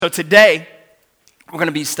So today, we're going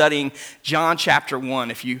to be studying John chapter 1.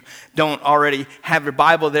 If you don't already have your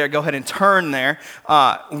Bible there, go ahead and turn there.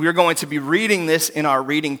 We're going to be reading this in our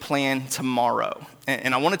reading plan tomorrow.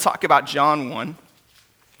 And I want to talk about John 1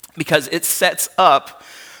 because it sets up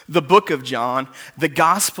the book of John, the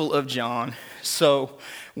Gospel of John, so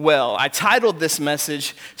well. I titled this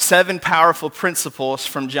message, 7 Powerful Principles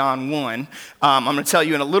from John 1. I'm going to tell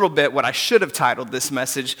you in a little bit what I should have titled this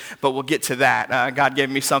message, but we'll get to that. God gave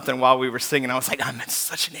me something while we were singing. I was like, I'm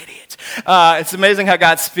such an idiot. It's amazing how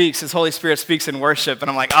God speaks. His Holy Spirit speaks in worship, and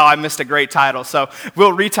I'm like, I missed a great title. So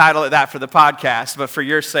we'll retitle it that for the podcast, but for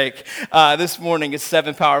your sake, this morning it's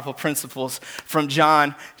 7 Powerful Principles from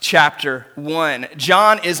John chapter 1.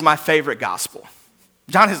 John is my favorite gospel.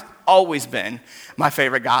 John has always been my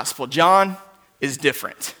favorite gospel. John is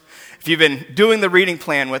different. If you've been doing the reading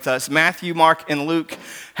plan with us, Matthew, Mark, and Luke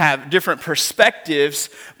have different perspectives,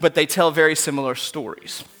 but they tell very similar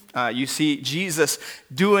stories. You see Jesus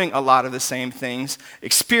doing a lot of the same things,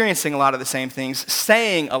 experiencing a lot of the same things,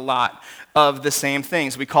 saying a lot of the same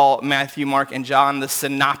things. We call Matthew, Mark, and John the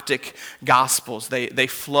synoptic gospels. They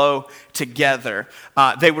flow together.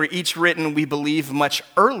 They were each written, we believe, much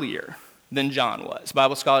earlier than John was.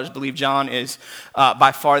 Bible scholars believe John is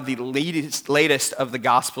by far the latest of the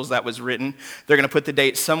Gospels that was written. They're going to put the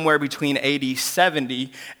date somewhere between AD 70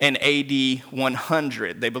 and AD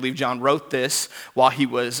 100. They believe John wrote this while he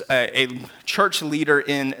was a church leader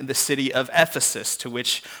in the city of Ephesus, to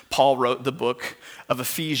which Paul wrote the book of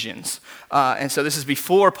Ephesians. And so this is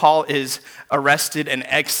before Paul is arrested and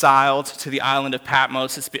exiled to the island of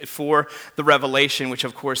Patmos. It's before the Revelation, which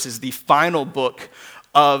of course is the final book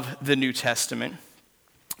of the New Testament.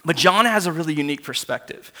 But John has a really unique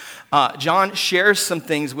perspective. John shares some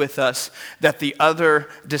things with us that the other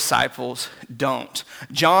disciples don't.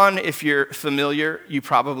 John, if you're familiar, you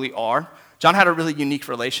probably are. John had a really unique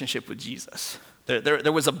relationship with Jesus.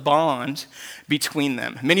 There was a bond between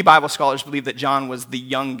them. Many Bible scholars believe that John was the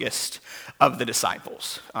youngest of the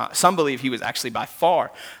disciples. Some believe he was actually by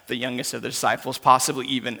far the youngest of the disciples, possibly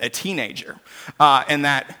even a teenager, and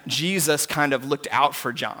that Jesus kind of looked out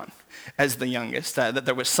for John as the youngest, that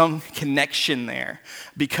there was some connection there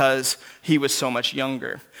because he was so much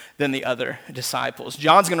younger than the other disciples.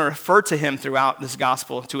 John's going to refer to him throughout this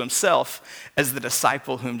gospel to himself as the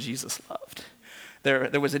disciple whom Jesus loved.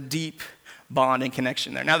 There was a deep bond and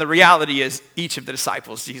connection there. Now, the reality is each of the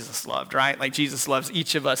disciples Jesus loved, right? Like Jesus loves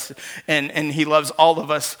each of us, and he loves all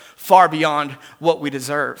of us far beyond what we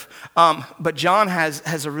deserve. But John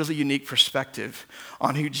has a really unique perspective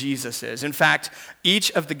on who Jesus is. In fact,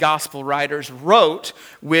 each of the gospel writers wrote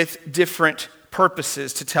with different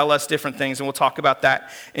purposes to tell us different things, and we'll talk about that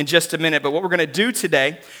in just a minute. But what we're going to do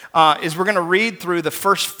today is we're going to read through the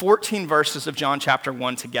first 14 verses of John chapter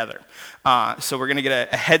 1 together. So we're going to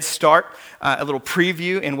get a head start, a little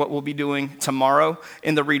preview in what we'll be doing tomorrow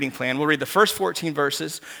in the reading plan. We'll read the first 14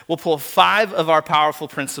 verses. We'll pull 5 of our powerful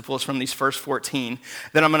principles from these first 14.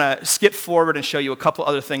 Then I'm going to skip forward and show you a couple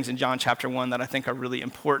other things in John chapter 1 that I think are really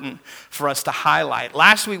important for us to highlight.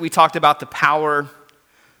 Last week we talked about the power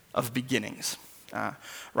of beginnings,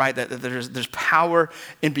 right? That there's power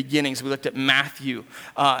in beginnings. We looked at Matthew,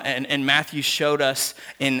 and Matthew showed us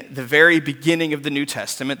in the very beginning of the New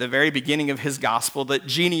Testament, the very beginning of his gospel, the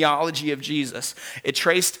genealogy of Jesus. It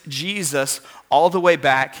traced Jesus all the way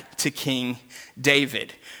back to King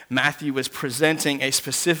David. Matthew was presenting a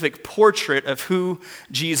specific portrait of who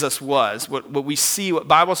Jesus was. What we see, what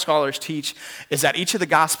Bible scholars teach, is that each of the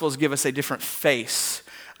gospels give us a different face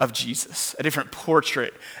of Jesus, a different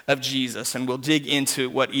portrait of Jesus, and we'll dig into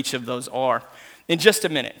what each of those are in just a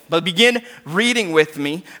minute. But begin reading with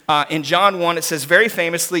me. In John 1, it says very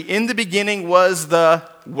famously, in the beginning was the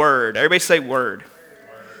Word. Everybody say Word.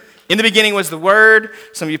 In the beginning was the Word.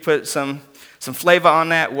 Some of you put some flavor on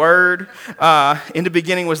that, Word. In the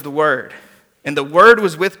beginning was the Word. And the Word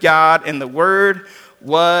was with God, and the Word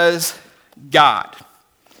was God.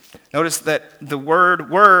 Notice that the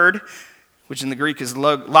word, which in the Greek is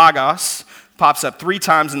logos, pops up 3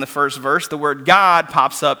 times in the first verse. The word God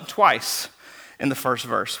pops up twice in the first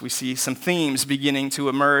verse. We see some themes beginning to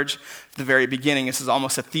emerge at the very beginning. This is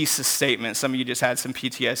almost a thesis statement. Some of you just had some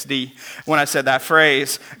PTSD when I said that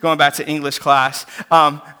phrase, going back to English class.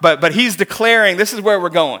 But he's declaring this is where we're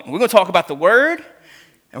going. We're going to talk about the Word,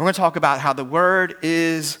 and we're going to talk about how the Word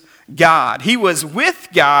is God. He was with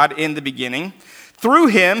God in the beginning. Through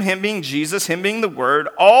him being Jesus, him being the Word,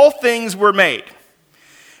 all things were made.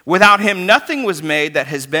 Without him, nothing was made that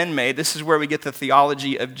has been made. This is where we get the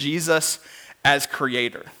theology of Jesus as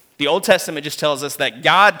creator. The Old Testament just tells us that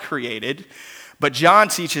God created, but John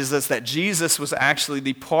teaches us that Jesus was actually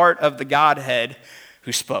the part of the Godhead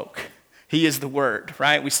who spoke. He is the Word,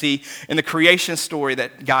 right? We see in the creation story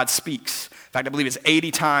that God speaks. In fact, I believe it's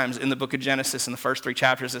 80 times in the book of Genesis in the first 3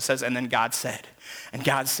 chapters it says, and then God said, and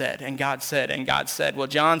God said, and God said, and God said. Well,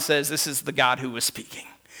 John says this is the God who was speaking.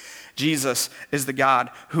 Jesus is the God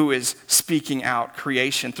who is speaking out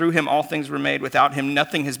creation. Through him all things were made. Without him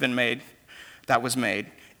nothing has been made that was made.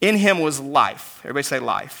 In him was life. Everybody say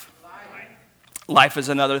life. Life is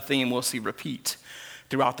another theme we'll see repeat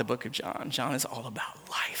throughout the book of John. John is all about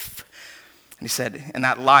life. And he said, and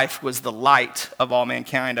that life was the light of all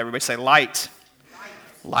mankind. Everybody say light.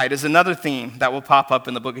 Light is another theme that will pop up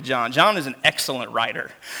in the book of John. John is an excellent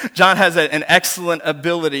writer. John has an excellent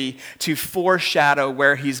ability to foreshadow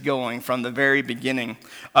where he's going from the very beginning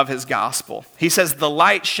of his gospel. He says, the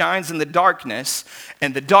light shines in the darkness,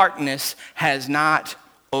 and the darkness has not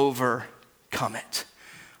overcome it.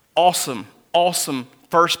 Awesome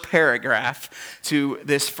first paragraph to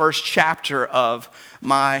this first chapter of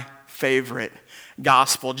my favorite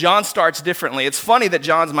gospel. John starts differently. It's funny that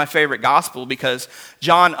John's my favorite gospel because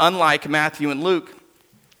John, unlike Matthew and Luke,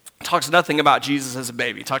 talks nothing about Jesus as a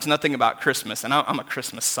baby, talks nothing about Christmas, and I'm a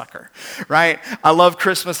Christmas sucker, right? I love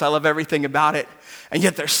Christmas, I love everything about it, and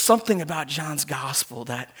yet there's something about John's gospel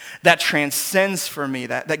that transcends for me,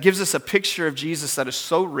 that gives us a picture of Jesus that is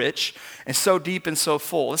so rich and so deep and so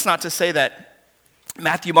full. It's not to say that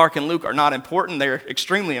Matthew, Mark, and Luke are not important. They're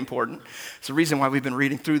extremely important. It's the reason why we've been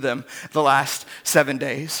reading through them the last 7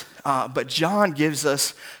 days. But John gives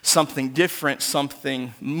us something different,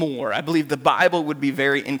 something more. I believe the Bible would be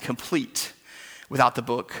very incomplete without the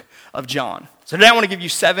book of John. So today I want to give you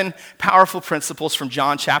 7 powerful principles from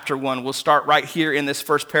John chapter 1. We'll start right here in this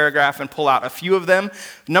first paragraph and pull out a few of them.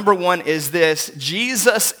 Number 1 is this: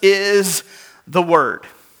 Jesus is the Word.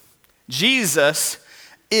 Jesus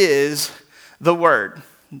is the Word.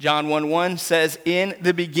 John 1:1 says, in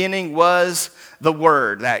the beginning was the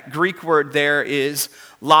Word. That Greek word there is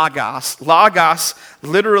logos. Logos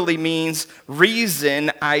literally means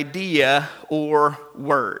reason, idea, or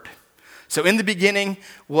word. So in the beginning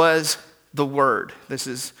was the Word. This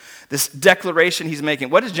is this declaration he's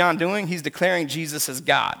making. What is John doing? He's declaring Jesus as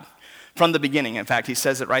God from the beginning. In fact, he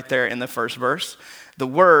says it right there in the first verse. The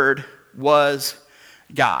Word was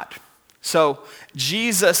God. So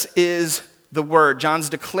Jesus is the Word. John's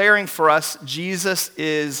declaring for us Jesus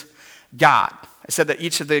is God. I said that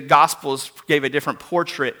each of the Gospels gave a different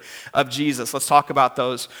portrait of Jesus. Let's talk about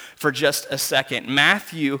those for just a second.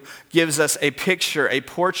 Matthew gives us a picture, a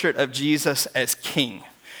portrait of Jesus as King.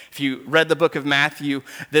 If you read the book of Matthew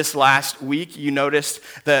this last week, you noticed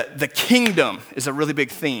that the kingdom is a really big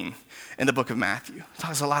theme in the book of Matthew. It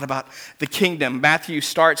talks a lot about the kingdom. Matthew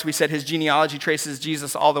starts, we said his genealogy traces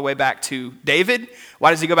Jesus all the way back to David.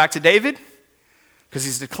 Why does he go back to David? Because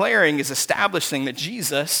he's establishing that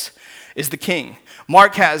Jesus is the king.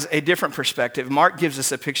 Mark has a different perspective. Mark gives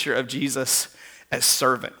us a picture of Jesus as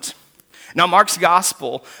servant. Now, Mark's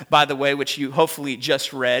gospel, by the way, which you hopefully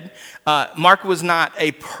just read, Mark was not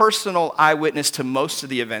a personal eyewitness to most of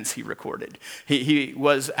the events he recorded. He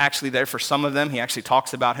was actually there for some of them. He actually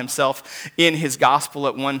talks about himself in his gospel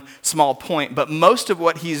at one small point. But most of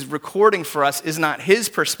what he's recording for us is not his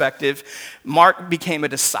perspective. Mark became a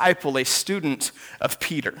disciple, a student of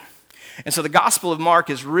Peter. And so the Gospel of Mark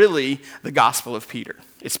is really the Gospel of Peter.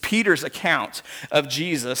 It's Peter's account of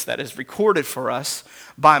Jesus that is recorded for us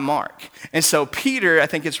by Mark. And so Peter, I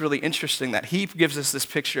think it's really interesting that he gives us this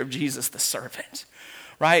picture of Jesus the servant,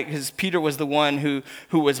 right? Because Peter was the one who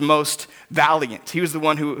was most valiant. He was the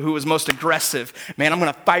one who was most aggressive. Man, I'm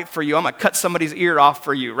going to fight for you. I'm going to cut somebody's ear off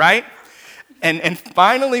for you, right? And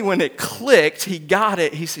finally, when it clicked, he got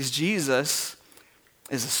it. He says, Jesus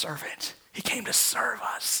is a servant. He came to serve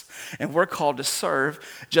us, and we're called to serve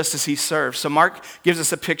just as he served. So Mark gives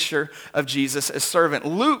us a picture of Jesus as servant.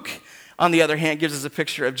 Luke, on the other hand, gives us a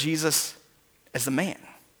picture of Jesus as the man.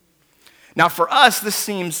 Now for us, this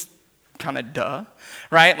seems kind of duh,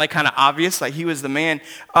 right? Like kind of obvious, like he was the man.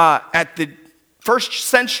 At the first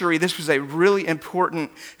century, this was a really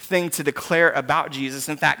important thing to declare about Jesus.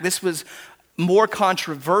 In fact, this was more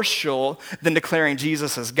controversial than declaring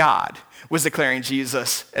Jesus as God, was declaring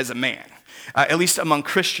Jesus as a man. At least among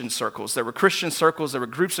Christian circles. There were Christian circles, there were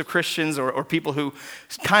groups of Christians or people who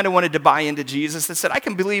kind of wanted to buy into Jesus that said, I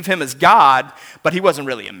can believe him as God, but he wasn't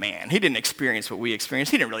really a man. He didn't experience what we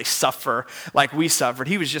experienced. He didn't really suffer like we suffered.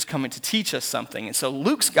 He was just coming to teach us something. And so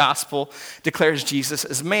Luke's gospel declares Jesus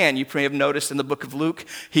as man. You may have noticed in the book of Luke,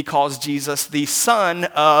 he calls Jesus the Son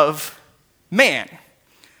of Man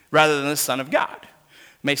rather than the Son of God.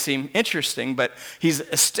 May seem interesting, but he's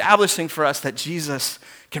establishing for us that Jesus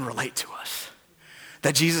can relate to us.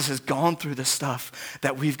 That Jesus has gone through the stuff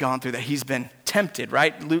that we've gone through, that he's been tempted,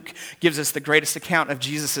 right? Luke gives us the greatest account of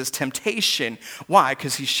Jesus' temptation. Why?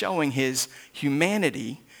 Because he's showing his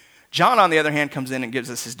humanity. John, on the other hand, comes in and gives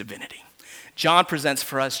us his divinity. John presents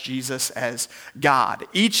for us Jesus as God.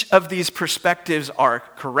 Each of these perspectives are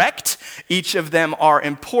correct. Each of them are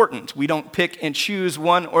important. We don't pick and choose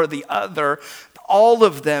one or the other. All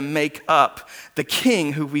of them make up the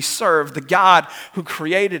King who we serve, the God who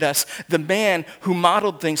created us, the man who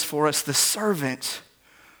modeled things for us, the servant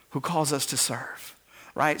who calls us to serve,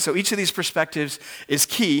 right? So each of these perspectives is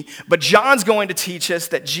key, but John's going to teach us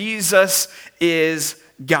that Jesus is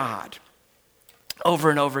God. Over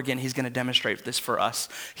and over again, he's going to demonstrate this for us.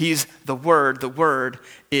 He's the Word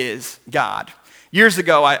is God. Years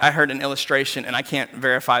ago, I heard an illustration, and I can't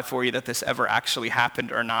verify for you that this ever actually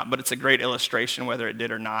happened or not, but it's a great illustration whether it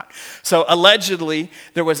did or not. So allegedly,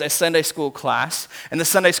 there was a Sunday school class, and the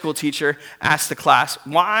Sunday school teacher asked the class,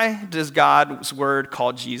 why does God's Word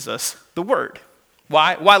call Jesus the Word?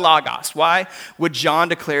 Why Logos? Why would John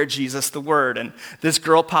declare Jesus the Word? And this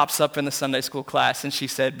girl pops up in the Sunday school class, and she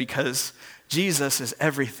said, because Jesus is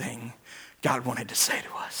everything God wanted to say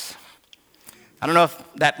to us. I don't know if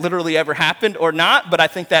that literally ever happened or not, but I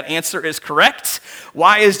think that answer is correct.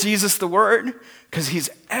 Why is Jesus the Word? Because he's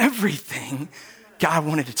everything God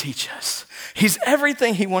wanted to teach us. He's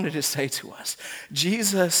everything he wanted to say to us.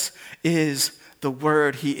 Jesus is the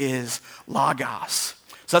Word. He is Logos.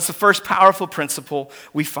 So that's the first powerful principle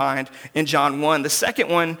we find in John 1. The second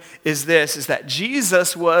one is this, is that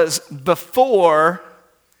Jesus was before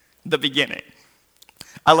the beginning.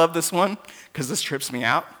 I love this one because this trips me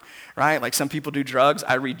out. Right? Like some people do drugs,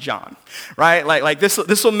 I read John. Right? Like this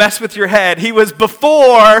will mess with your head. He was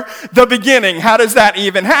before the beginning. How does that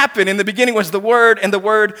even happen? In the beginning was the Word, and the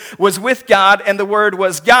Word was with God, and the Word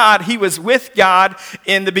was God. He was with God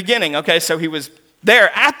in the beginning. Okay, so he was there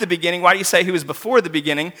at the beginning. Why do you say he was before the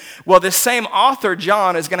beginning? Well, this same author,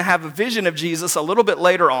 John, is going to have a vision of Jesus a little bit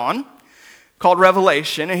later on, called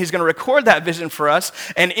Revelation, and he's going to record that vision for us.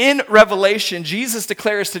 And in Revelation, Jesus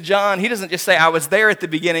declares to John, he doesn't just say, I was there at the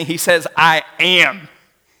beginning. He says, I am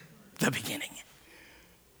the beginning.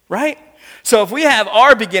 Right? So if we have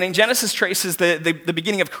our beginning, Genesis traces the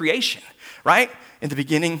beginning of creation, right? In the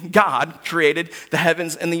beginning, God created the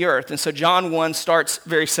heavens and the earth. And so John 1 starts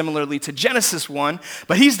very similarly to Genesis 1,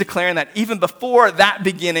 but he's declaring that even before that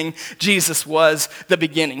beginning, Jesus was the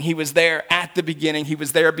beginning. He was there at the beginning. He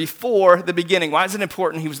was there before the beginning. Why is it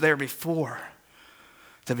important he was there before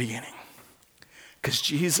the beginning? Because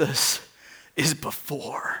Jesus is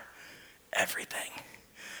before everything.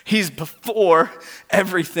 He's before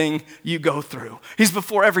everything you go through. He's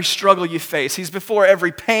before every struggle you face. He's before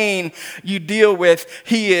every pain you deal with.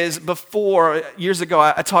 He is before. Years ago,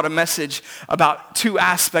 I taught a message about two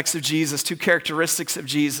aspects of Jesus, two characteristics of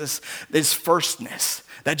Jesus. His firstness,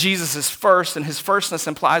 that Jesus is first, and his firstness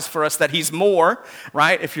implies for us that he's more,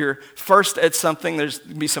 right? If you're first at something, there's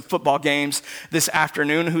going to be some football games this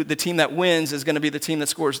afternoon. The team that wins is going to be the team that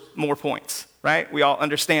scores more points. Right? We all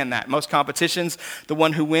understand that. Most competitions, the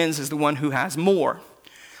one who wins is the one who has more.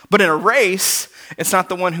 But in a race, it's not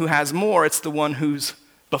the one who has more, it's the one who's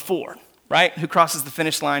before, right? Who crosses the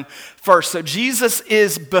finish line first. So Jesus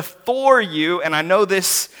is before you, and I know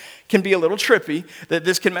this can be a little trippy, that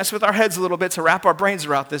this can mess with our heads a little bit to wrap our brains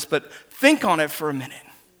around this, but think on it for a minute.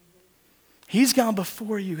 He's gone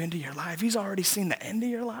before you into your life. He's already seen the end of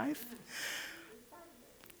your life.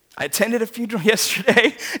 I attended a funeral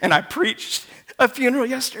yesterday, and I preached a funeral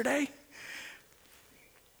yesterday.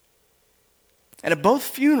 And at both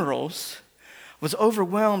funerals, was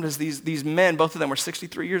overwhelmed as these men, both of them were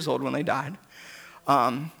 63 years old when they died.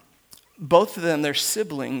 Both of them, their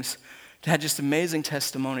siblings, had just amazing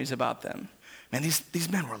testimonies about them. Man,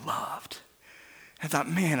 these men were loved. I thought,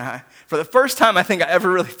 man, for the first time I think I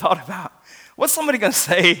ever really thought about, what's somebody going to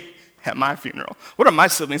say at my funeral? What are my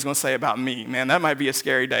siblings going to say about me? Man, that might be a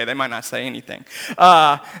scary day. They might not say anything.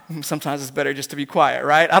 Sometimes it's better just to be quiet,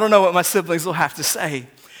 right? I don't know what my siblings will have to say.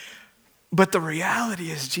 But the reality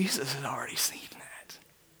is Jesus has already seen that.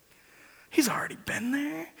 He's already been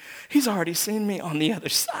there. He's already seen me on the other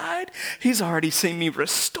side. He's already seen me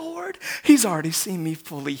restored. He's already seen me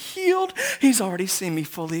fully healed. He's already seen me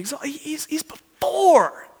fully exalted. He's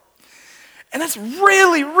before. And that's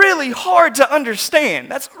really, really hard to understand.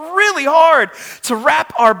 That's really hard to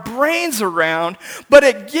wrap our brains around, but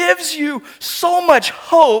it gives you so much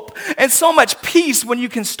hope and so much peace when you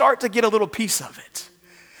can start to get a little piece of it.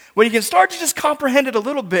 When you can start to just comprehend it a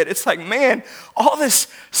little bit, it's like, man, all this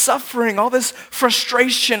suffering, all this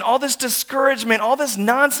frustration, all this discouragement, all this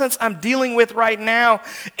nonsense I'm dealing with right now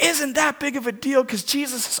isn't that big of a deal because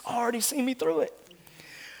Jesus has already seen me through it.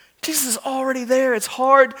 Jesus is already there. It's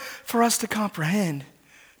hard for us to comprehend,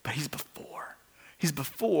 but he's before. He's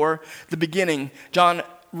before the beginning. John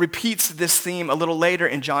repeats this theme a little later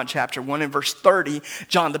in John chapter 1 and verse 30.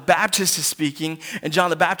 John the Baptist is speaking, and John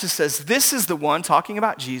the Baptist says, "This is the one," talking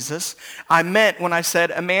about Jesus, "I meant when I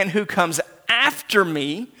said a man who comes after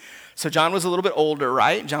me." So John was a little bit older,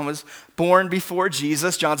 right? John was born before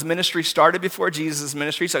Jesus. John's ministry started before Jesus'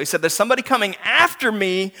 ministry. So he said, there's somebody coming after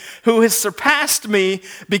me who has surpassed me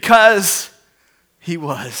because he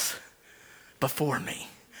was before me.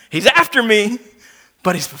 He's after me,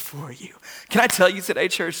 but he's before you. Can I tell you today,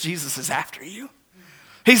 church, Jesus is after you.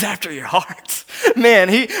 He's after your heart. Man,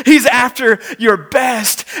 he's after your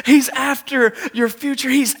best. He's after your future.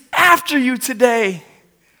 He's after you today,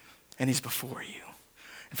 and he's before you.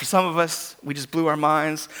 And for some of us, we just blew our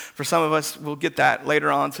minds. For some of us, we'll get that later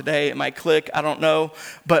on today. It might click, I don't know.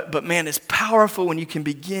 But man, it's powerful when you can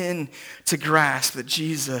begin to grasp that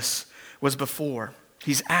Jesus was before.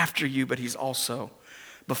 He's after you, but he's also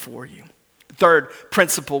before you. The third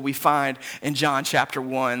principle we find in John chapter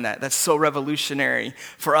 1 that's so revolutionary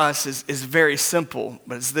for us is very simple,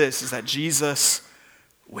 but it's this, is that Jesus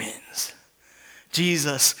wins.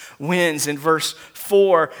 Jesus wins. In verse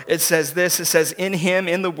 4, it says this, it says, "In him,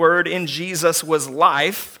 in the Word, in Jesus was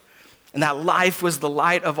life, and that life was the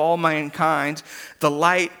light of all mankind. The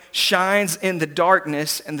light shines in the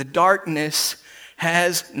darkness, and the darkness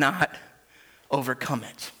has not overcome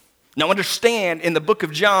it." Now understand, in the book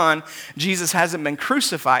of John, Jesus hasn't been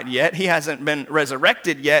crucified yet. He hasn't been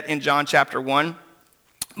resurrected yet in John chapter 1,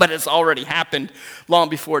 but it's already happened long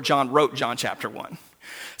before John wrote John chapter 1.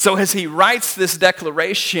 So as he writes this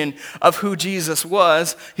declaration of who Jesus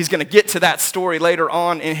was, he's going to get to that story later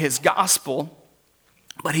on in his gospel.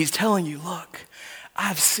 But he's telling you, look,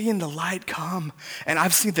 I've seen the light come, and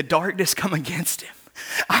I've seen the darkness come against him.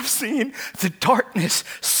 I've seen the darkness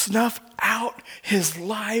snuff out his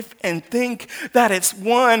life and think that it's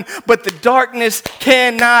won, but the darkness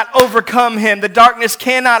cannot overcome him. The darkness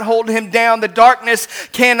cannot hold him down. The darkness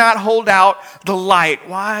cannot hold out the light.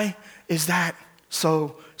 Why is that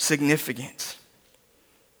so significant?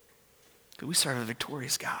 Because we serve a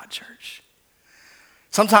victorious God, church.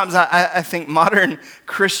 Sometimes I think modern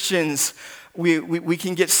Christians, we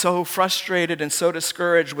can get so frustrated and so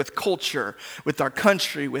discouraged with culture, with our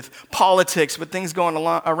country, with politics, with things going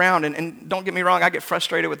around. And don't get me wrong, I get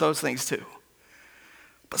frustrated with those things too.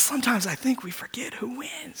 But sometimes I think we forget who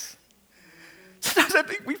wins. Sometimes I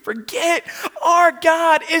think we forget our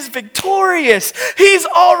God is victorious. He's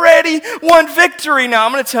already won victory. Now,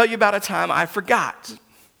 I'm going to tell you about a time I forgot.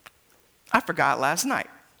 I forgot last night.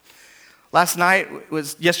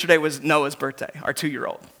 Yesterday was Noah's birthday, our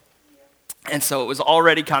 2-year-old. And so it was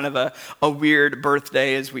already kind of a weird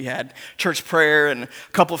birthday as we had church prayer and a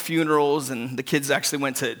couple funerals, and the kids actually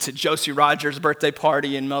went to Josie Rogers' birthday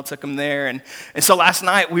party, and Mel took them there. And so last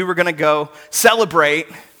night we were going to go celebrate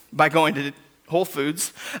by going to Whole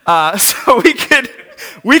Foods, so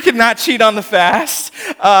we could not cheat on the fast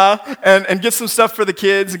and get some stuff for the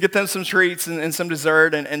kids and get them some treats and some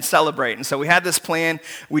dessert and celebrate. And so we had this plan.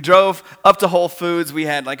 We drove up to Whole Foods. We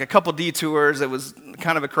had like a couple detours. It was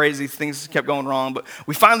kind of a crazy, things kept going wrong. But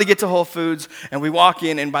we finally get to Whole Foods, and we walk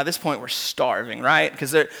in, and by this point we're starving, right?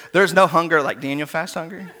 Because there's no hunger like Daniel fast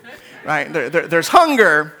hungry, right? There's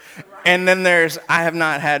hunger. And then I have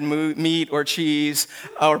not had meat or cheese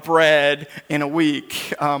or bread in a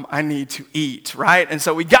week. I need to eat, right? And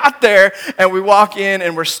so we got there, and we walk in,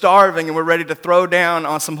 and we're starving, and we're ready to throw down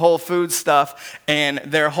on some Whole Foods stuff, and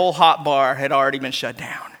their whole hot bar had already been shut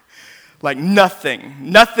down. Like nothing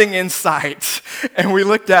in sight. And we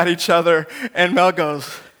looked at each other, and Mel goes,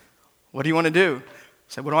 "What do you want to do?" I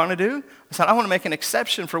said, "What do I want to do?" I said, "I want to make an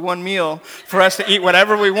exception for one meal for us to eat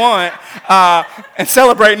whatever we want and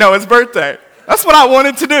celebrate Noah's birthday." That's what I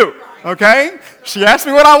wanted to do, okay? She asked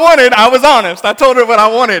me what I wanted. I was honest. I told her what I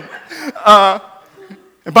wanted.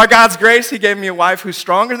 And by God's grace, he gave me a wife who's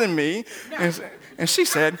stronger than me. And she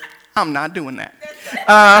said, "I'm not doing that."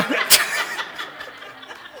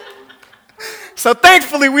 So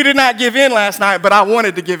thankfully, we did not give in last night, but I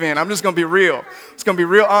wanted to give in. I'm just going to be real. It's going to be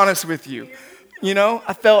real honest with you. You know,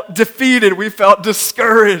 I felt defeated. We felt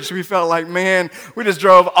discouraged. We felt like, man, we just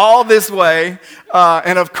drove all this way.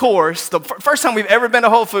 And of course, the first time we've ever been to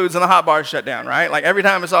Whole Foods and the hot bar is shut down, right? Like every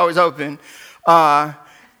time it's always open.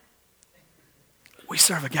 We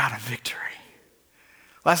serve a God of victory.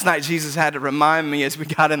 Last night, Jesus had to remind me as we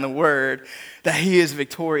got in the Word that he is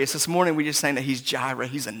victorious. This morning, we just sang that he's Jireh.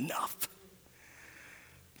 He's enough.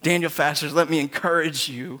 Daniel Fasters, let me encourage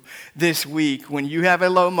you this week. When you have a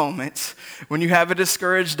low moment, when you have a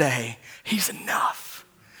discouraged day, he's enough.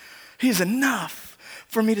 He's enough.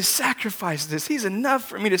 for me to sacrifice this. He's enough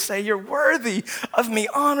for me to say, you're worthy of me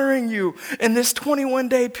honoring you in this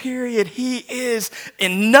 21-day period. He is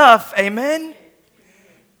enough, amen?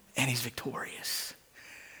 And he's victorious.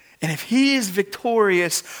 And if he is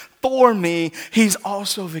victorious for me, he's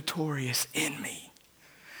also victorious in me.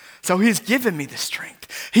 So he's given me the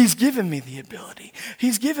strength. He's given me the ability.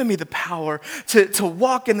 He's given me the power to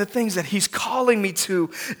walk in the things that he's calling me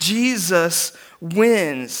to. Jesus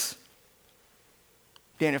wins.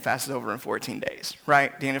 Daniel fast is over in 14 days,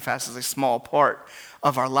 right? Daniel fast is a small part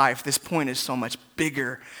of our life. This point is so much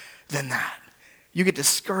bigger than that. You get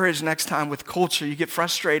discouraged next time with culture. You get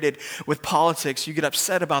frustrated with politics. You get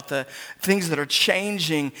upset about the things that are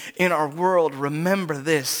changing in our world. Remember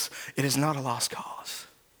this, it is not a lost cause.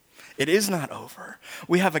 It is not over.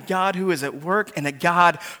 We have a God who is at work and a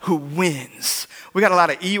God who wins. We got a lot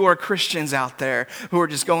of Eeyore Christians out there who are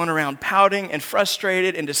just going around pouting and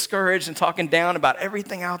frustrated and discouraged and talking down about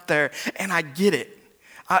everything out there. And I get it.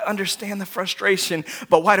 I understand the frustration.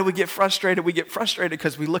 But why do we get frustrated? We get frustrated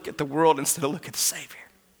because we look at the world instead of look at the Savior.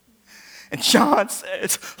 And John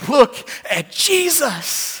says, look at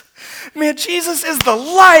Jesus. Man, Jesus is the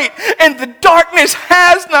light, and the darkness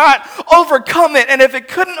has not overcome it. And if it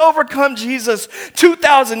couldn't overcome Jesus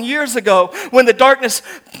 2,000 years ago, when the darkness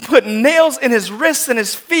put nails in his wrists and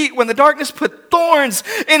his feet, when the darkness put thorns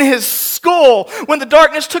in his skull, when the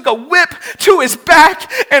darkness took a whip to his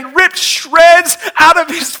back and ripped shreds out of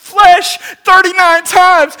his flesh 39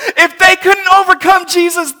 times, if they couldn't overcome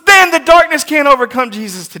Jesus, then the darkness can't overcome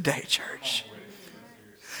Jesus today, church.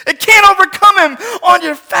 It can't overcome him on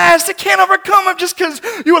your fast. It can't overcome him just because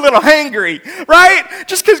you're a little hangry, right?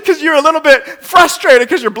 Just because you're a little bit frustrated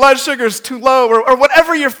because your blood sugar is too low or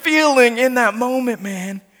whatever you're feeling in that moment,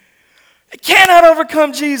 man. It cannot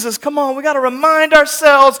overcome Jesus. Come on, we got to remind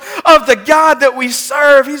ourselves of the God that we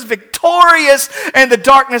serve. He's victorious and the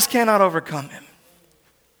darkness cannot overcome him.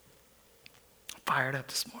 I'm fired up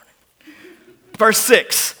this morning. Verse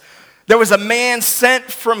 6, there was a man sent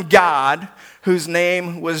from God whose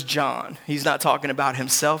name was John. He's not talking about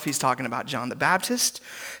himself. He's talking about John the Baptist.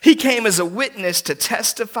 He came as a witness to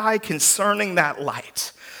testify concerning that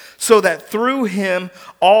light, so that through him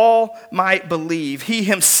all might believe. He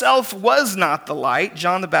himself was not the light.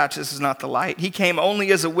 John the Baptist is not the light. He came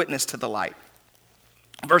only as a witness to the light.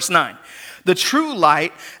 Verse 9, the true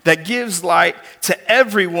light that gives light to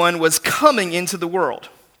everyone was coming into the world.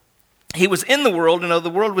 He was in the world, and though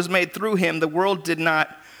the world was made through him, the world did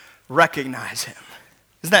not recognize him.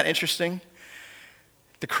 Isn't that interesting?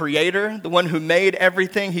 The creator, the one who made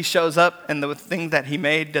everything, he shows up and the thing that he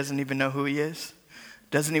made doesn't even know who he is,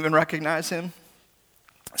 doesn't even recognize him.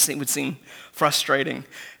 It would seem frustrating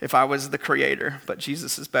if I was the creator, but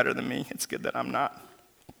Jesus is better than me. It's good that I'm not.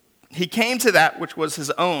 He came to that which was his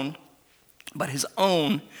own, but his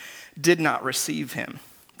own did not receive him.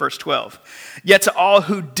 Verse 12, yet to all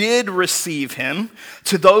who did receive him,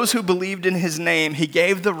 to those who believed in his name, he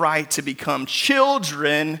gave the right to become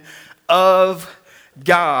children of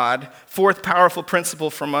God. Fourth powerful principle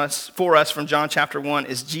for us from John chapter 1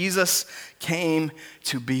 is Jesus came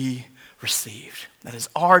to be received. That is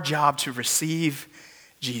our job, to receive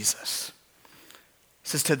Jesus. It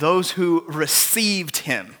says to those who received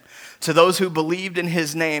him, to those who believed in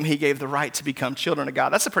his name, he gave the right to become children of God.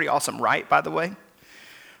 That's a pretty awesome right, by the way.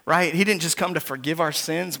 Right? He didn't just come to forgive our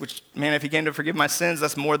sins, which, man, if he came to forgive my sins,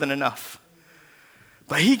 that's more than enough.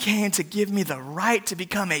 But he came to give me the right to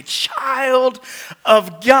become a child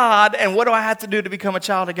of God. And what do I have to do to become a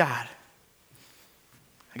child of God?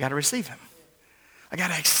 I got to receive him. I got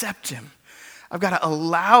to accept him. I've got to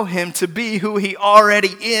allow him to be who he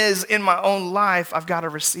already is in my own life. I've got to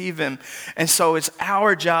receive him. And so it's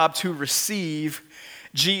our job to receive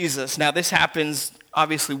Jesus. Now, this happens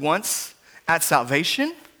obviously once at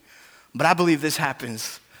salvation. But I believe this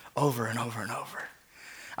happens over and over and over.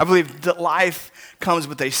 I believe that life comes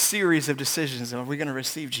with a series of decisions. Are we going to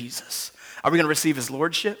receive Jesus? Are we going to receive his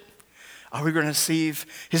lordship? Are we going to receive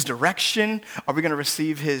his direction? Are we going to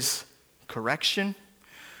receive his correction?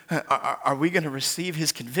 Are we going to receive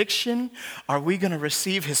his conviction? Are we going to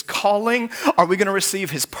receive his calling? Are we going to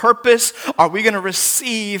receive his purpose? Are we going to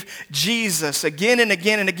receive Jesus? Again and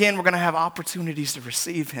again and again, we're going to have opportunities to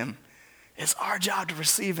receive him. It's our job to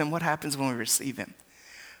receive him. What happens when we receive him?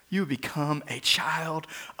 You become a child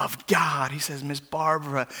of God. He says, Miss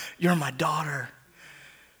Barbara, you're my daughter.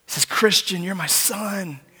 He says, Christian, you're my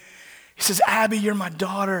son. He says, Abby, you're my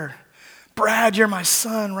daughter. Brad, you're my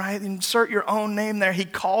son, right? Insert your own name there. He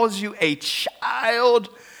calls you a child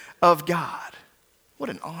of God. What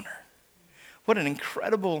an honor. What an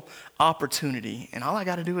incredible opportunity. And all I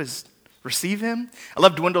got to do is receive him. I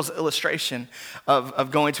love Dwindle's illustration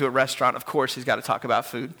of going to a restaurant. Of course, he's got to talk about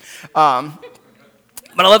food.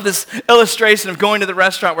 But I love this illustration of going to the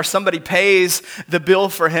restaurant where somebody pays the bill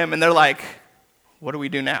for him and they're like, what do we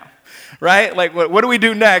do now? Right? Like, what do we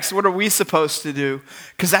do next? What are we supposed to do?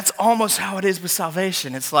 Because that's almost how it is with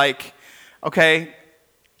salvation. It's like, okay,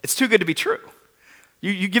 it's too good to be true.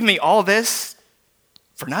 You give me all this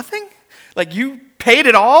for nothing? Like, you paid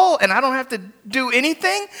it all and I don't have to do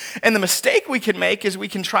anything? And the mistake we can make is we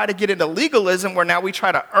can try to get into legalism where now we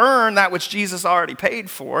try to earn that which Jesus already paid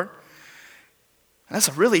for. And that's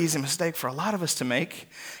a really easy mistake for a lot of us to make.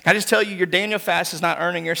 Can I just tell you, your Daniel fast is not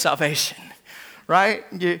earning your salvation, right?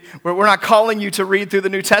 We're not calling you to read through the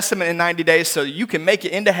New Testament in 90 days so you can make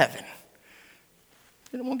it into heaven.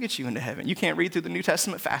 It won't get you into heaven. You can't read through the New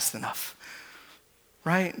Testament fast enough.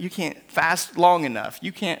 Right? You can't fast long enough.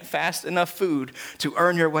 You can't fast enough food to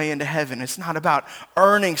earn your way into heaven. It's not about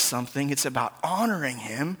earning something. It's about honoring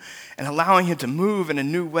him and allowing him to move in a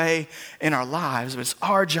new way in our lives. But it's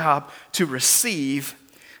our job to receive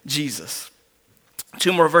Jesus.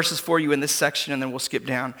 2 more verses for you in this section, and then we'll skip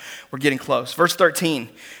down. We're getting close. Verse 13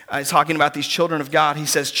 is talking about these children of God. He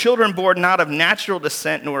says, children born not of natural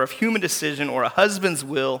descent, nor of human decision, or a husband's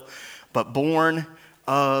will, but born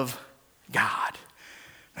of God.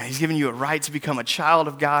 And he's given you a right to become a child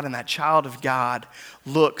of God, and that child of God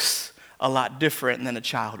looks a lot different than a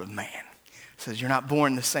child of man. It says you're not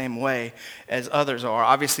born the same way as others are.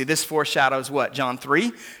 Obviously, this foreshadows what? John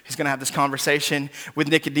 3. He's going to have this conversation with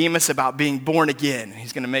Nicodemus about being born again.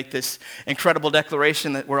 He's going to make this incredible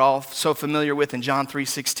declaration that we're all so familiar with in John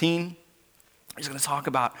 3:16. He's going to talk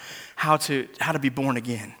about how to be born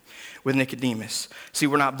again with Nicodemus. See,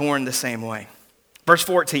 we're not born the same way. Verse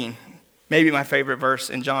 14. Maybe my favorite verse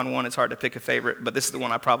in John 1. It's hard to pick a favorite, but this is the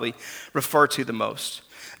one I probably refer to the most.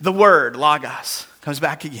 The word, logos, comes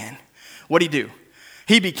back again. What did he do?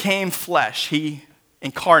 He became flesh. He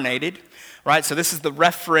incarnated, right? So this is the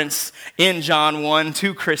reference in John 1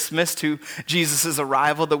 to Christmas, to Jesus'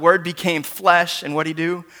 arrival. The word became flesh, and what did he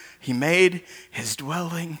do? He made his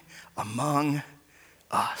dwelling among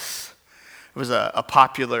us. It was a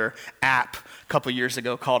popular app a couple years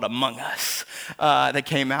ago called Among Us that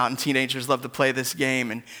came out, and teenagers love to play this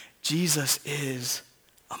game, and Jesus is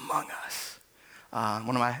among us.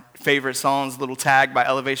 One of my favorite songs, Little Tag by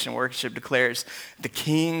Elevation Worship, declares, the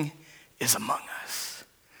King is among us.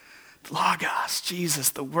 Logos, Jesus,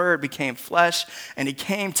 the Word became flesh, and he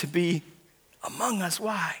came to be among us.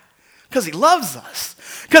 Why? Because he loves us,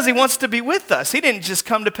 because he wants to be with us. He didn't just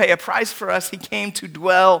come to pay a price for us. He came to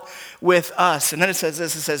dwell with us. And then it says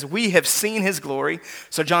this, it says, we have seen his glory.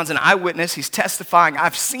 So John's an eyewitness. He's testifying,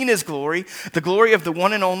 I've seen his glory, the glory of the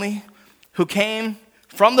one and only who came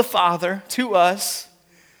from the Father to us.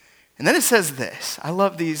 And then it says this. I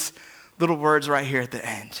love these little words right here at the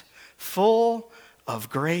end. Full of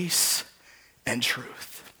grace and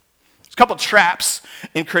truth. There's a couple traps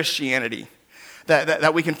in Christianity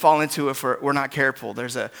that we can fall into if we're not careful.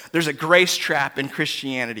 There's a grace trap in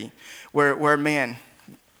Christianity where man,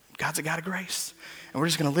 God's a God of grace. And we're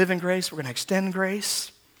just going to live in grace. We're going to extend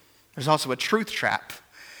grace. There's also a truth trap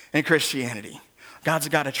in Christianity. God's a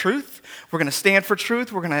God of truth. We're going to stand for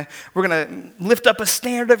truth. We're going to lift up a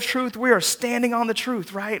standard of truth. We are standing on the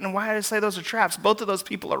truth, right? And why did I say those are traps? Both of those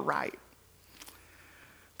people are right.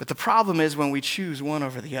 But the problem is when we choose one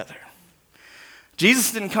over the other.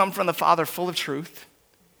 Jesus didn't come from the Father full of truth.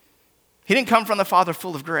 He didn't come from the Father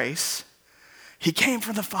full of grace. He came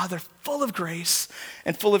from the Father full of grace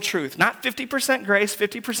and full of truth. Not 50% grace,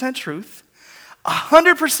 50% truth.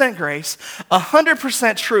 100% grace,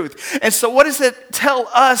 100% truth. And so what does it tell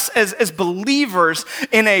us as believers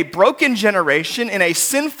in a broken generation, in a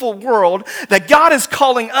sinful world, that God is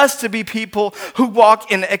calling us to be people who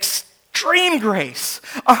walk in extreme grace,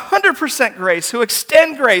 100% grace, who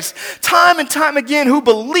extend grace time and time again, who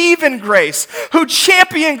believe in grace, who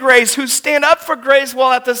champion grace, who stand up for grace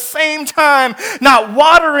while at the same time not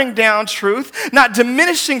watering down truth, not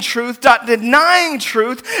diminishing truth, not denying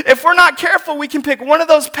truth. If we're not careful, we can pick one of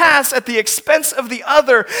those paths at the expense of the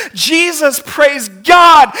other. Jesus, praise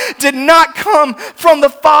God, did not come from the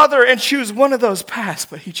Father and choose one of those paths,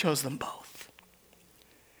 but he chose them both.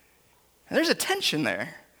 And there's a tension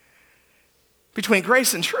there between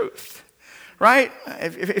grace and truth, right?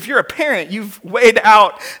 If you're a parent, you've weighed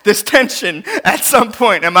out this tension at some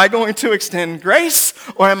point. Am I going to extend grace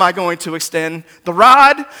or am I going to extend the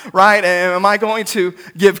rod, right? Am I going to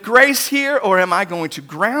give grace here or am I going to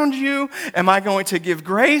ground you? Am I going to give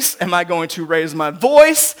grace? Am I going to raise my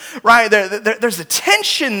voice, right? There's a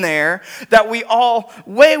tension there that we all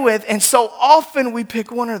weigh with, and so often we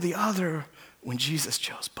pick one or the other when Jesus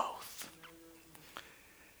chose both.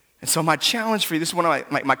 And so my challenge for you, this is one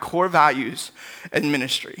of my core values in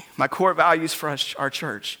ministry. My core values for us, our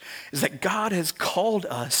church, is that God has called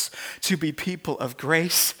us to be people of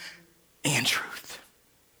grace and truth.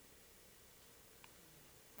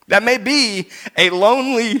 That may be a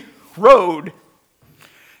lonely road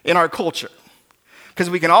in our culture. Because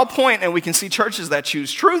we can all point and we can see churches that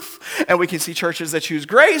choose truth, and we can see churches that choose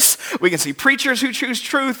grace. We can see preachers who choose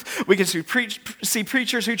truth. We can see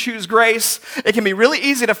preachers who choose grace. It can be really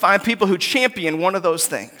easy to find people who champion one of those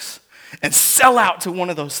things and sell out to one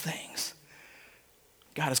of those things.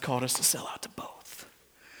 God has called us to sell out to both.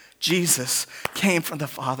 Jesus came from the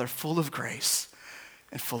Father full of grace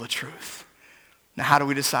and full of truth. Now, how do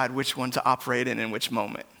we decide which one to operate in which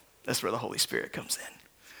moment? That's where the Holy Spirit comes in.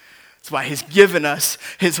 That's why he's given us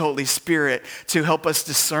his Holy Spirit to help us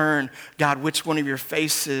discern, God, which one of your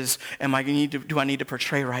faces do I need to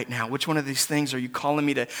portray right now? Which one of these things are you calling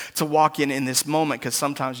me to walk in this moment? Because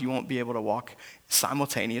sometimes you won't be able to walk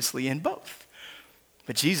simultaneously in both.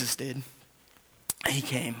 But Jesus did. He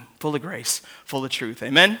came full of grace, full of truth.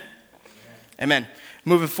 Amen? Amen.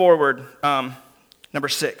 Moving forward, number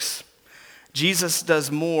 6. Jesus does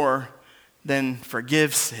more than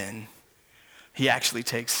forgive sin. He actually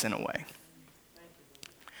takes sin away.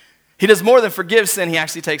 He does more than forgive sin. He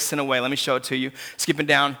actually takes sin away. Let me show it to you. Skipping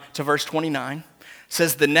down to verse 29. It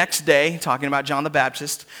says, the next day, talking about John the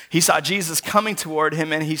Baptist, he saw Jesus coming toward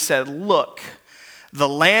him and he said, look, the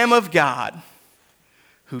Lamb of God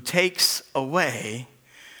who takes away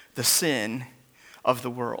the sin of the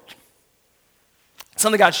world.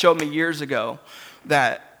 Something God showed me years ago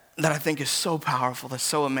that I think is so powerful, that's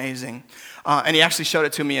so amazing. And he actually showed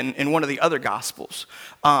it to me in one of the other Gospels.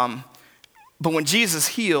 But when Jesus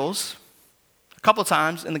heals, a couple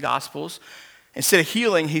times in the Gospels, instead of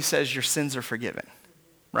healing, he says, your sins are forgiven.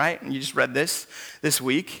 Right? And you just read this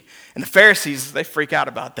week. And the Pharisees, they freak out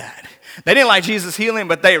about that. They didn't like Jesus healing,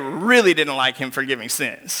 but they really didn't like him forgiving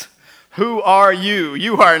sins. Who are you?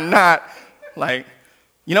 You are not like,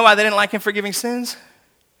 you know why they didn't like him forgiving sins?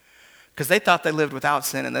 Because they thought they lived without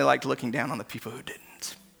sin and they liked looking down on the people who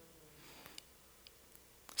didn't.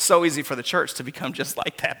 So easy for the church to become just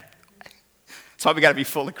like that. That's why we got to be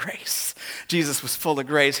full of grace. Jesus was full of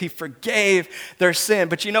grace. He forgave their sin.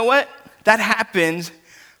 But you know what? That happened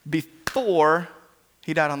before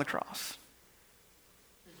he died on the cross.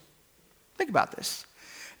 Think about this.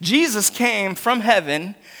 Jesus came from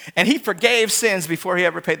heaven and he forgave sins before he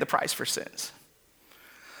ever paid the price for sins.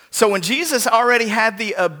 So when Jesus already had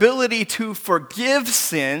the ability to forgive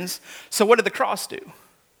sins, so what did the cross do?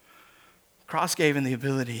 The cross gave him the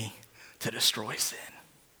ability to destroy sin.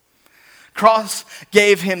 Cross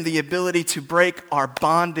gave him the ability to break our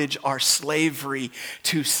bondage, our slavery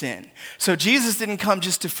to sin. So Jesus didn't come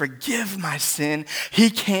just to forgive my sin. He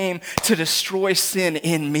came to destroy sin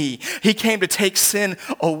in me. He came to take sin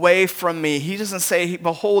away from me. He doesn't say,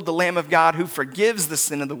 behold the Lamb of God who forgives the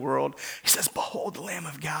sin of the world. He says, behold the Lamb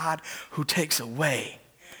of God who takes away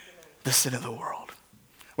the sin of the world.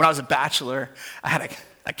 When I was a bachelor, I had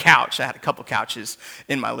a couch. I had a couple couches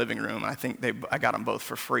in my living room. I think I got them both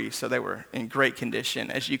for free, so they were in great condition,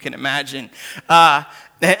 as you can imagine. And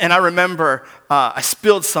I remember I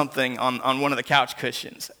spilled something on one of the couch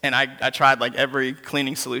cushions, and I tried like every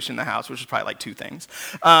cleaning solution in the house, which was probably like 2 things.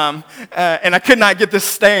 And I could not get this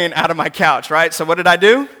stain out of my couch, right? So what did I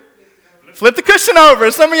do? Flip the cushion over.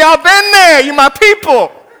 Some of y'all been there. You my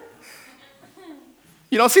people.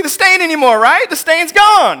 You don't see the stain anymore, right? The stain's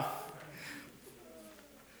gone.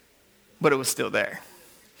 But it was still there.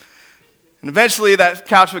 And eventually that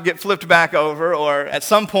couch would get flipped back over, or at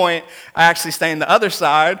some point I actually stained the other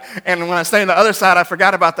side, and when I stained the other side I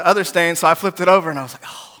forgot about the other stain, so I flipped it over and I was like,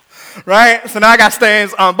 oh, right? So now I got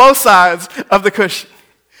stains on both sides of the cushion.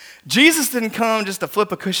 Jesus didn't come just to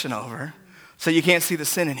flip a cushion over so you can't see the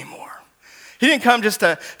sin anymore. He didn't come just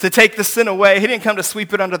to take the sin away. He didn't come to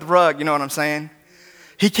sweep it under the rug, you know what I'm saying?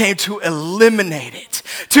 He came to eliminate it,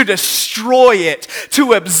 to destroy it,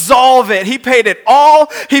 to absolve it. He paid it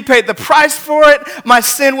all. He paid the price for it. My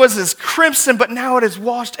sin was as crimson, but now it is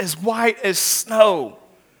washed as white as snow.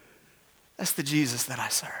 That's the Jesus that I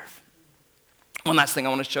serve. One last thing I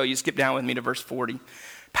want to show you. Skip down with me to verse 40.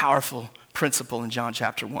 Powerful principle in John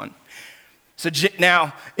chapter 1. So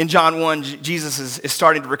now in John 1, Jesus is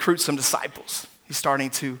starting to recruit some disciples. He's starting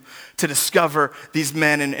to discover these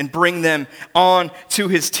men and bring them on to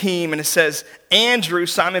his team. And it says, Andrew,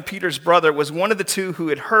 Simon Peter's brother, was one of the 2 who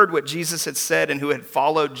had heard what Jesus had said and who had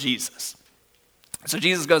followed Jesus. So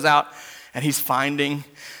Jesus goes out and he's finding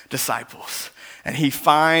disciples. And he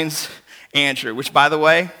finds Andrew, which, by the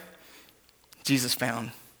way, Jesus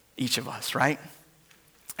found each of us, right?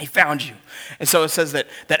 He found you. And so it says that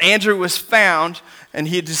Andrew was found and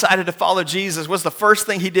he decided to follow Jesus. What's the first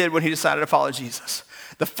thing he did when he decided to follow Jesus?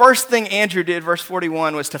 The first thing Andrew did, verse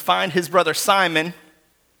 41, was to find his brother Simon,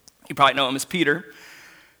 you probably know him as Peter,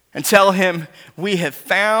 and tell him, we have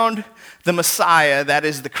found the Messiah, that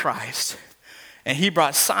is the Christ. And he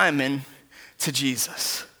brought Simon to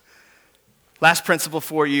Jesus. Last principle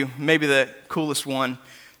for you, maybe the coolest one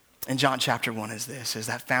in John chapter 1 is this, is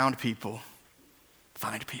that found people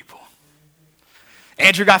find people.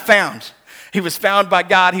 Andrew got found. He was found by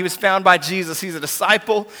God. He was found by Jesus. He's a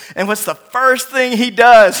disciple. And what's the first thing he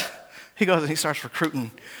does? He goes and he starts recruiting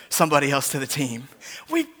somebody else to the team.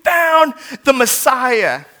 We found the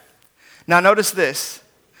Messiah. Now notice this.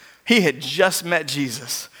 He had just met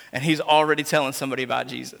Jesus, and he's already telling somebody about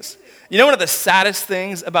Jesus. You know one of the saddest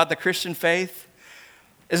things about the Christian faith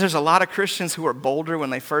is there's a lot of Christians who are bolder when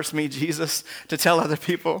they first meet Jesus to tell other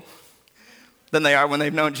people than they are when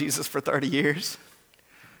they've known Jesus for 30 years.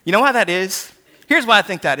 You know why that is? Here's why I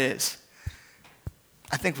think that is.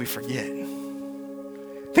 I think we forget.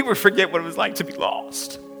 I think we forget what it was like to be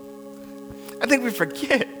lost. I think we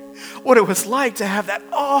forget what it was like to have that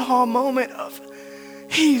aha moment of,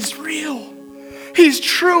 he's real, he's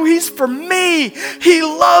true, he's for me, he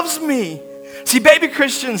loves me. See, baby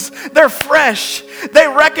Christians, they're fresh. They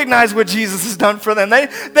recognize what Jesus has done for them. They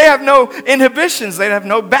have no inhibitions. They have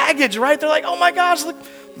no baggage, right? They're like, oh my gosh, look,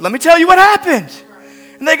 let me tell you what happened.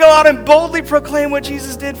 And they go out and boldly proclaim what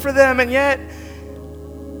Jesus did for them. And yet,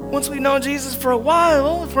 once we've known Jesus for a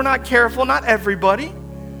while, if we're not careful, not everybody,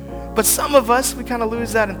 but some of us, we kind of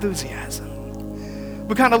lose that enthusiasm.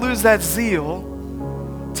 We kind of lose that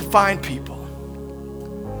zeal to find people.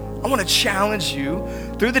 I want to challenge you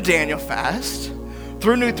through the Daniel fast,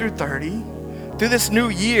 through New Through 30, through this new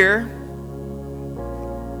year,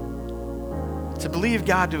 to believe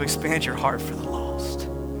God to expand your heart for the lost.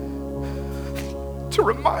 To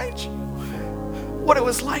remind you what it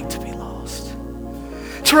was like to be lost.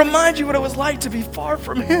 To remind you what it was like to be far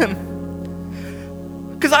from Him.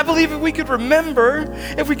 Because I believe if we could remember,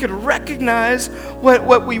 if we could recognize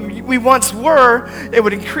what we once were, it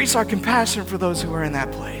would increase our compassion for those who are in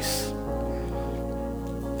that place.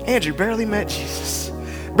 Andrew barely met Jesus,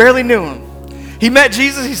 barely knew him. He met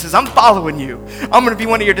Jesus, he says, I'm following you. I'm going to be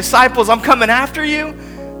one of your disciples. I'm coming after you.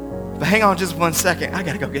 But hang on just 1 second. I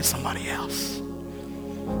got to go get somebody else.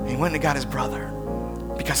 And he went and got his brother.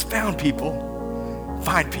 Because found people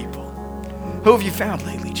find people. Who have you found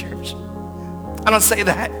lately, church? I don't say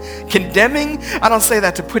that condemning. I don't say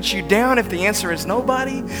that to put you down if the answer is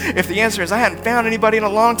nobody. If the answer is I hadn't found anybody in a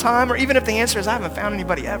long time, or even if the answer is I haven't found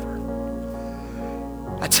anybody ever.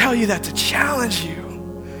 I tell you that to challenge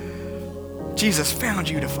you. Jesus found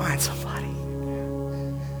you to find somebody.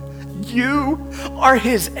 You are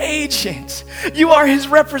His agent. You are His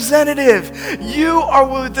representative. You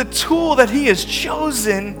are the tool that He has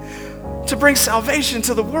chosen to bring salvation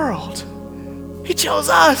to the world. He chose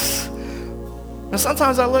us. And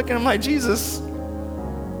sometimes I look and I'm like, Jesus, you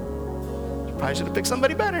probably should have picked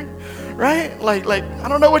somebody better, right? Like I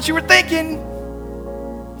don't know what you were thinking,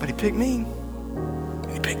 but He picked me,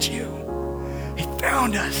 and He picked you. He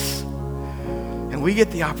found us, and we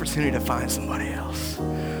get the opportunity to find somebody else.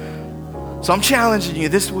 So I'm challenging you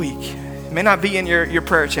this week. It may not be in your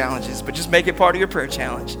prayer challenges, but just make it part of your prayer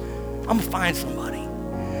challenge. I'm gonna find somebody.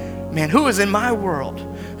 Man, who is in my world?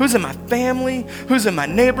 Who's in my family? Who's in my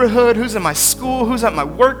neighborhood? Who's in my school? Who's at my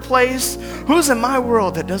workplace? Who's in my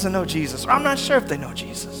world that doesn't know Jesus? Or I'm not sure if they know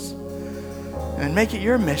Jesus. And make it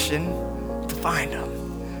your mission to find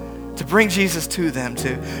them, to bring Jesus to them,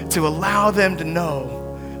 to allow them to know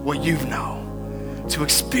what you know, to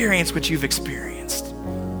experience what you've experienced.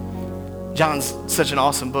 John's such an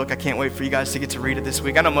awesome book. I can't wait for you guys to get to read it this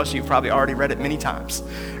week. I know most of you have probably already read it many times,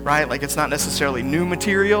 right? Like it's not necessarily new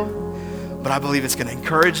material, but I believe it's going to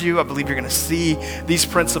encourage you. I believe you're going to see these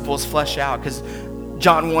principles flesh out because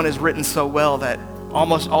John 1 is written so well that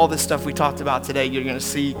almost all this stuff we talked about today, you're going to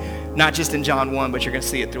see not just in John 1, but you're going to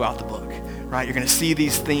see it throughout the book, right? You're going to see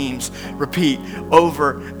these themes repeat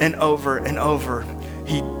over and over and over.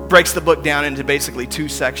 He breaks the book down into basically two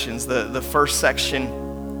sections. The first section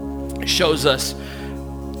shows us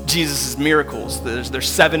Jesus' miracles. There's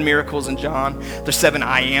 7 miracles in John. There's 7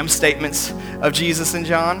 I am statements of Jesus in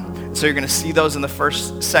John. So you're going to see those in the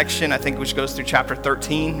first section, I think, which goes through chapter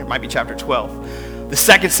 13. It might be chapter 12. The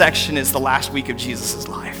second section is the last week of Jesus'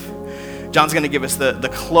 life. John's going to give us the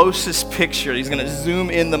closest picture. He's going to zoom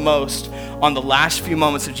in the most on the last few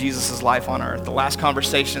moments of Jesus' life on earth, the last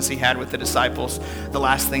conversations he had with the disciples, the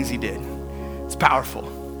last things he did. It's powerful.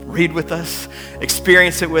 Read with us,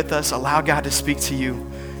 experience it with us, allow God to speak to you,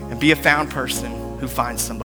 and be a found person who finds somebody.